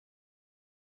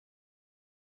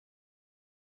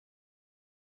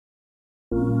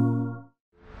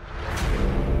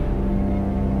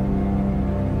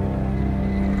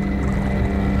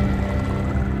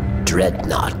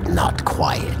Dreadnought not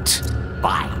quiet.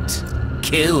 Bite.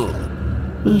 Kill.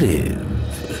 Live.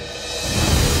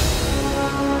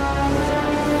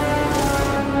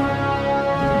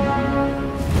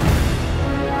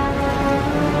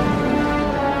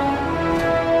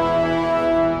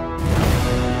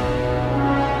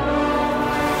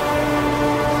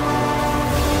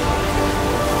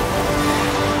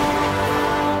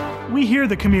 We hear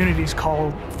the community's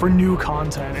call for new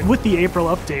content, and with the April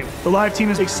update, the live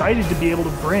team is excited to be able to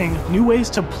bring new ways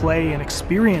to play and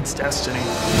experience Destiny.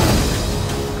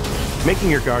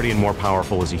 Making your Guardian more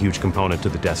powerful is a huge component to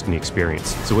the Destiny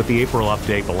experience. So with the April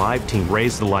update, the live team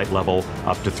raised the light level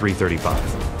up to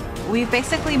 335. We've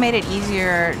basically made it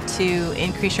easier to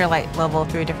increase your light level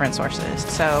through different sources.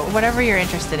 So whatever you're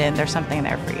interested in, there's something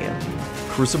there for you.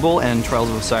 Crucible and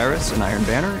Trials of Osiris and Iron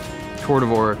Banner, Court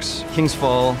of Oryx, King's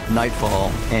Fall,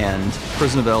 Nightfall, and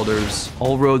Prison of Elders.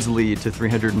 All roads lead to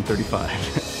 335.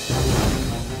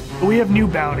 We have new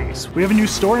bounties, we have a new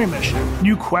story mission,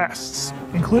 new quests,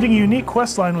 including a unique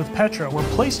quest line with Petra where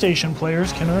PlayStation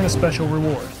players can earn a special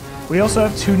reward. We also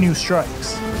have 2 new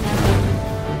strikes.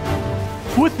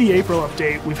 With the April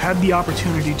update, we've had the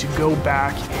opportunity to go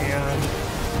back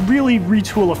and really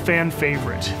retool a fan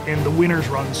favorite in the Winner's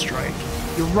Run strike.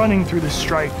 You're running through the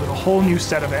strike with a whole new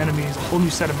set of enemies, a whole new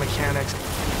set of mechanics,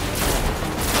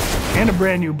 and a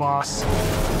brand new boss.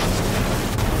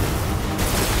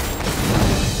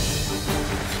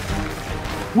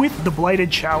 With the Blighted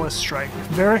Chalice strike,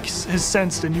 Varric has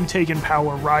sensed a new Taken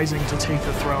power rising to take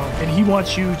the throne, and he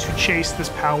wants you to chase this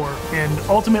power and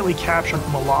ultimately capture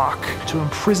Malak to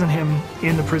imprison him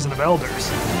in the Prison of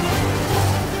Elders.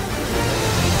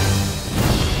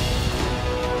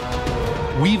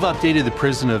 We've updated the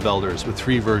Prison of Elders with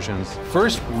 3 versions.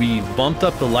 First, we bumped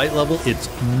up the light level. It's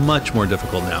much more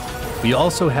difficult now. We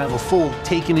also have a full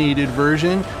Taken-aided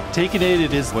version.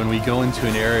 Taken-aided is when we go into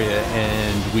an area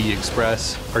and we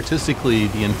express artistically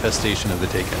the infestation of the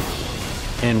Taken.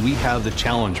 And we have the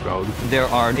challenge mode. There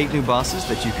are 8 new bosses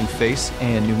that you can face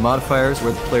and new modifiers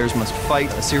where the players must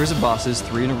fight a series of bosses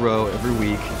 3 in a row every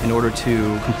week in order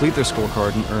to complete their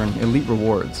scorecard and earn elite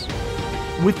rewards.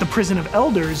 With the Prison of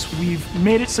Elders, we've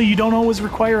made it so you don't always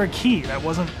require a key. That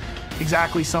wasn't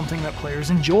exactly something that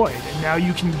players enjoyed, and now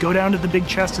you can go down to the big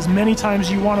chest as many times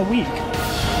as you want a week.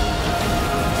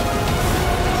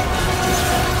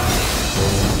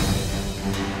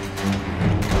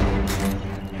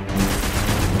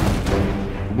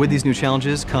 With these new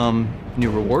challenges come new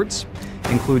rewards,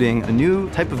 including a new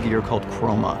type of gear called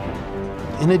Chroma.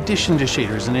 In addition to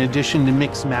shaders, in addition to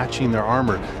mix matching their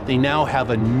armor, they now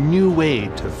have a new way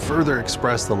to further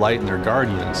express the light in their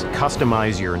Guardians.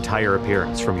 Customize your entire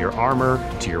appearance, from your armor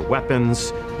to your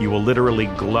weapons. You will literally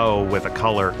glow with a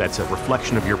color that's a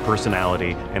reflection of your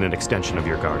personality and an extension of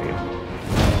your Guardian.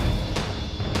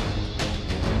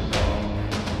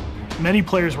 Many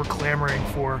players were clamoring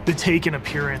for the Taken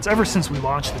appearance ever since we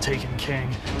launched the Taken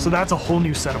King. So that's a whole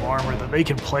new set of armor that they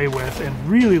can play with and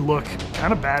really look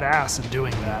kind of badass in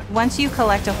doing that. Once you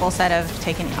collect a full set of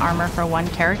Taken armor for one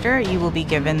character, you will be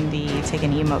given the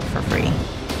Taken emote for free.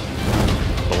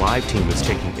 The live team is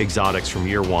taking exotics from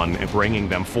year 1 and bringing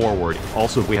them forward.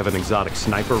 Also, we have an exotic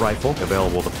sniper rifle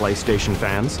available to PlayStation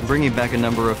fans. Bringing back a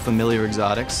number of familiar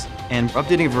exotics and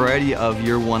updating a variety of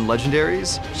year 1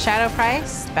 legendaries. Shadow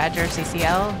Price, Badger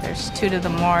CCL, there's 2 to the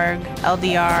Morgue,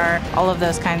 LDR, all of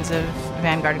those kinds of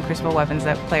Vanguard and Crucible weapons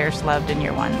that players loved in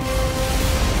year 1.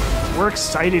 We're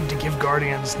excited to give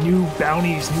Guardians new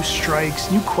bounties, new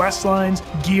strikes, new quest lines,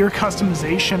 gear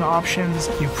customization options,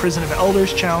 new Prison of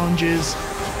Elders challenges.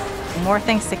 More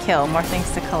things to kill, more things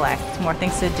to collect, more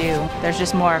things to do. There's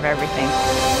just more of everything.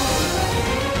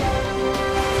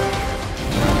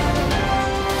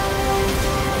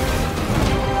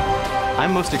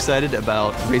 I'm most excited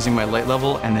about raising my light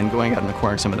level and then going out and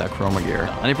acquiring some of that Chroma gear.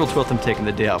 On April 12th, I'm taking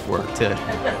the day off work to...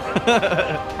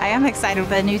 I am excited.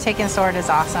 The new Taken sword is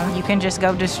awesome. You can just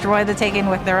go destroy the Taken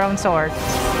with their own sword.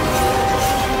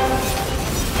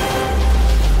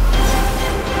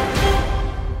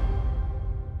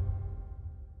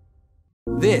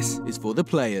 This is for the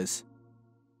players.